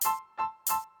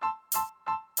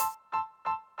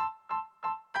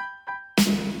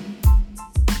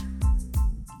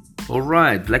All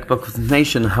right, Black Box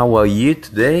Nation, how are you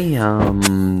today?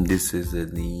 This is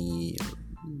the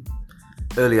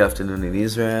early afternoon in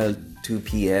Israel, 2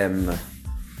 p.m.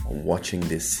 I'm watching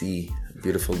the sea,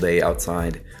 beautiful day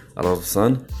outside, a lot of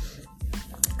sun.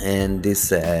 And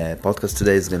this podcast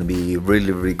today is going to be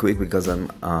really quick because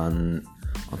I'm on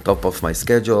top of my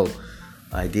schedule.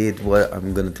 I'm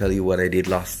going to tell you what I did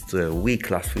last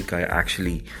week. Last week I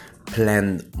actually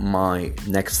planned my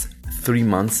next 3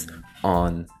 months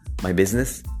on my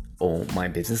business or my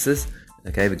businesses,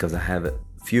 okay, because I have a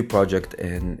few projects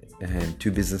and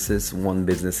 2 businesses. One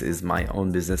business is my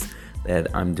own business that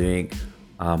I'm doing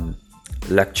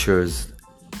lectures,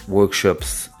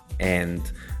 workshops, and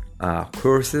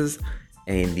courses,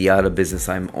 and the other business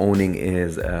I'm owning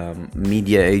is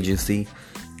media agency,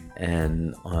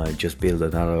 and I just built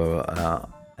another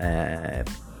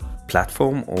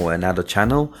platform or another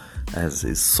channel as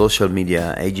a social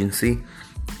media agency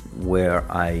where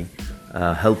I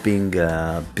helping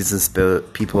business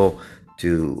people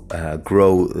to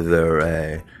grow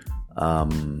their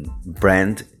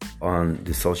brand on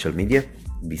the social media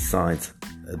besides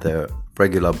their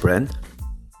regular brand.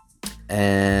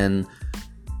 And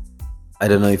I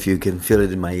don't know if you can feel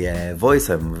it in my voice.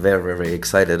 I'm very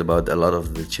excited about a lot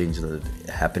of the changes that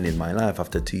happened in my life.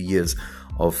 After 2 years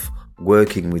of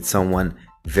working with someone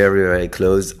very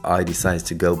close, I decided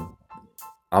to go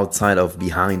outside of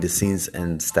behind the scenes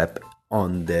and step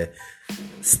on the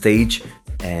stage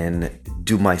and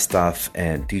do my stuff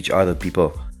and teach other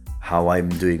people how I'm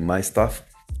doing my stuff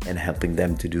and helping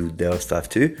them to do their stuff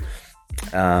too.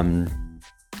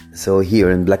 So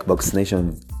here in Black Box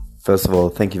Nation, first of all,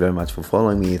 thank you very much for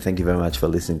following me. Thank you very much for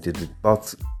listening to the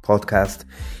podcast.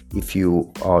 If you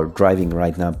are driving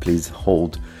right now, please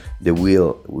hold the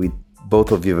wheel with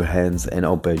both of your hands and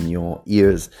open your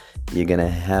ears. You're gonna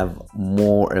have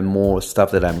more and more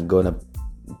stuff that I'm gonna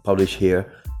publish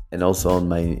here, and also on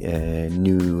my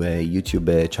new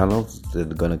YouTube channels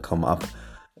that are gonna come up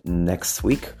next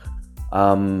week.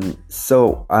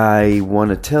 So I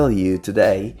want to tell you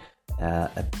today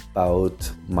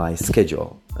about my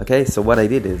schedule. Okay, so what I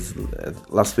did is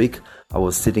last week I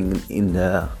was sitting in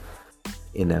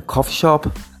a coffee shop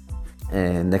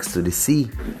and next to the sea.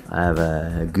 I have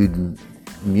a good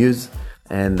muse,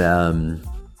 and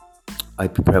I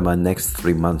prepare my next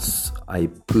 3 months. I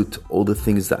put all the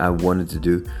things that I wanted to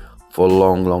do for a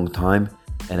long time,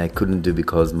 and I couldn't do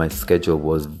because my schedule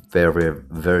was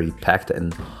very packed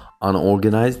and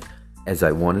unorganized as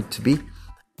I wanted to be.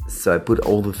 So I put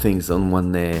all the things on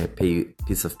one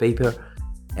piece of paper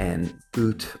and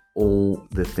put all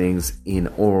the things in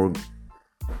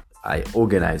I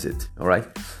organize it, all right?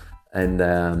 And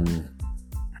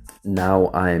now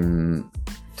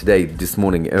this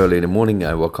morning, early in the morning,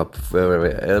 I woke up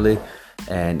very early,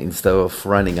 and instead of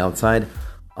running outside,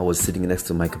 I was sitting next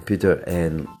to my computer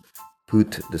and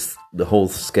put the whole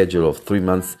schedule of 3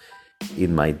 months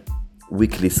in my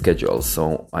weekly schedule.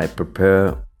 So I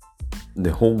prepare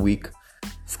the whole week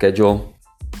schedule,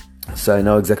 so I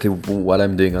know exactly what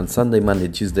I'm doing on Sunday, Monday,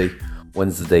 Tuesday,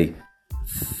 Wednesday,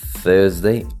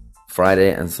 Thursday,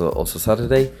 Friday, and so also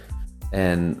Saturday.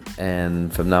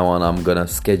 And from now on, I'm gonna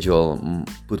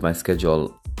put my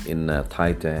schedule in a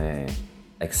tight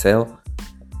Excel,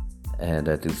 and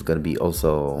that is gonna be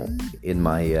also in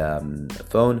my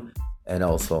phone and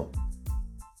also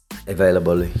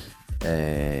available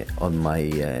on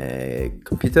my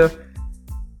computer.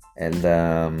 And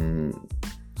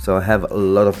so I have a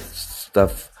lot of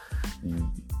stuff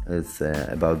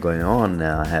about going on.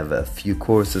 I have a few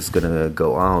courses gonna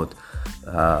go out,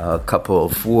 a couple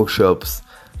of workshops,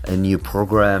 a new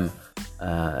program.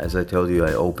 As I told you,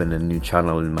 I opened a new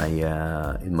channel in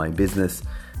my business,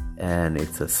 and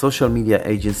it's a social media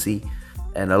agency,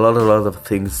 and a lot of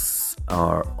things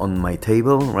are on my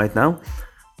table right now.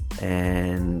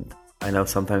 And I know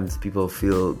sometimes people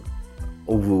feel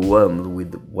overwhelmed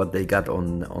with what they got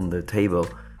on the table,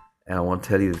 and I want to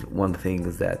tell you one thing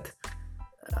is that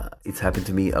it's happened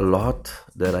to me a lot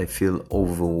that I feel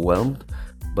overwhelmed.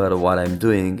 But what I'm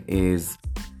doing is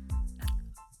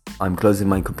I'm closing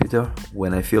my computer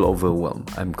when I feel overwhelmed.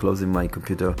 I'm closing my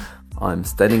computer, I'm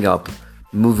standing up,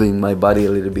 moving my body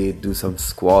a little bit, do some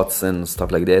squats and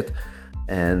stuff like that,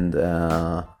 and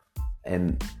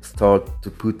start to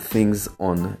put things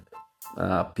on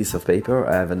a piece of paper.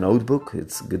 I have a notebook.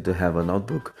 It's good to have a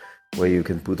notebook where you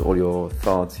can put all your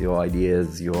thoughts, your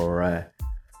ideas, your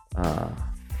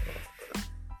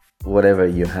whatever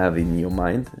you have in your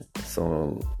mind.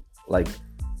 So like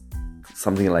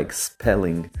something like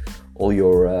spelling all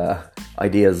your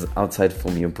ideas outside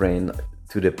from your brain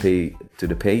to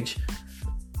the page.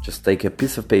 Just take a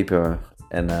piece of paper,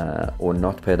 and or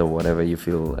notepad or whatever you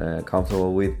feel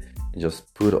comfortable with, and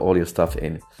just put all your stuff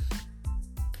in.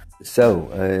 So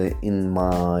in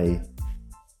my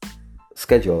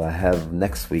schedule, I have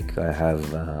next week, I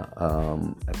have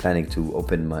I'm planning to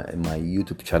open my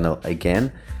YouTube channel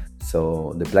again.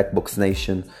 So the Black Box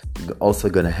Nation also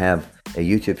gonna have a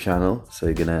YouTube channel, so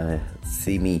you're gonna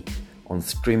see me on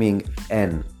streaming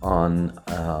and on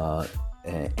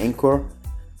Anchor,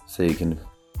 so you can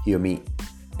hear me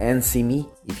and see me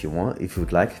if you want, if you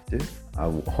would like to. I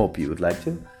hope you would like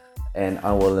to, and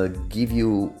I will give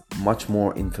you much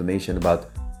more information about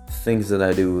things that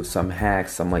I do, some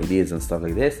hacks, some ideas and stuff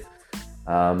like this.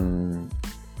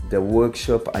 The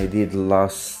workshop I did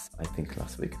last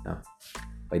week now,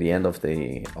 by the end of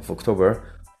October,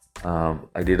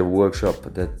 I did a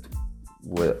workshop that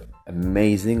went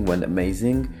amazing.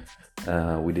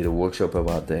 We did a workshop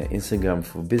about the Instagram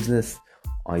for business.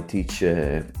 I teach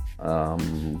a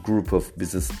group of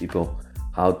business people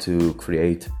how to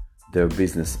create their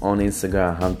business on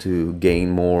Instagram, how to gain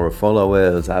more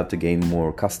followers, how to gain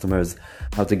more customers,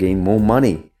 how to gain more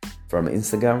money from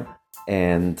Instagram.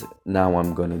 And now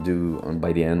I'm gonna do,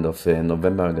 by the end of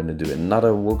November, I'm gonna do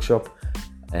another workshop,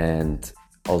 and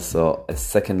also a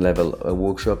second level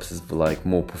workshops, is like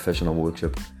more professional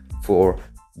workshop for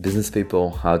business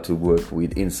people, how to work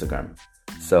with Instagram.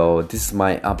 So this is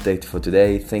my update for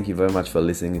today. Thank you very much for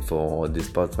listening for this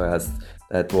podcast.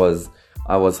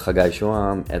 I was Chagai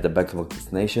Shoham at the Black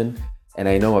Box Nation, and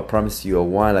I know I promised you a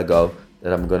while ago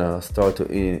that I'm gonna start to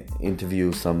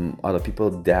interview some other people.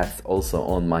 That's also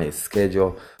on my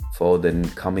schedule for the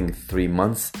coming 3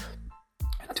 months,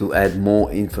 to add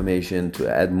more information, to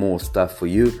add more stuff for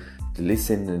you to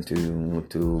listen and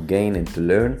to gain and to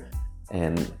learn.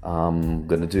 And I'm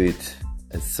gonna do it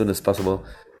as soon as possible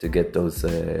to get those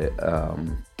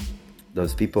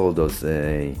people, those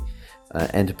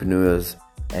entrepreneurs,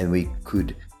 and we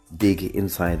could dig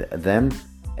inside them.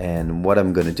 And what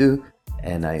I'm gonna do,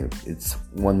 and it's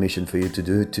one mission for you to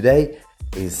do today,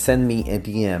 is send me a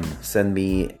DM, send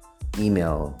me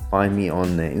email, find me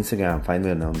on Instagram, find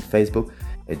me on Facebook,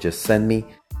 and just send me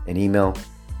an email,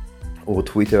 or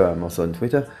Twitter. I'm also on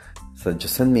Twitter. So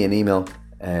just send me an email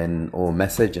or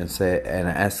message and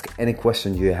ask any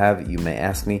question you have. You may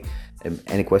ask me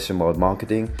any question about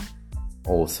marketing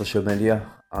or social media.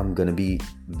 I'm gonna be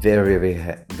very,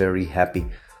 very, very happy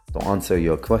to answer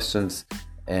your questions.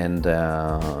 And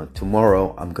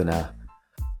tomorrow I'm gonna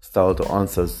start to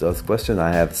answer those questions.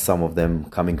 I have some of them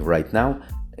coming right now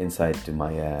inside to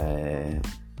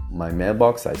my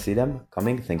mailbox. I see them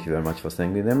coming. Thank you very much for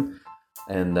sending them.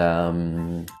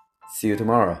 And see you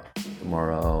tomorrow.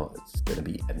 Tomorrow it's gonna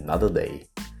be another day.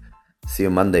 See you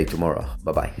Monday tomorrow.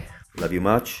 Bye bye. Love you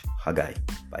much. Hagai.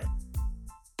 Bye.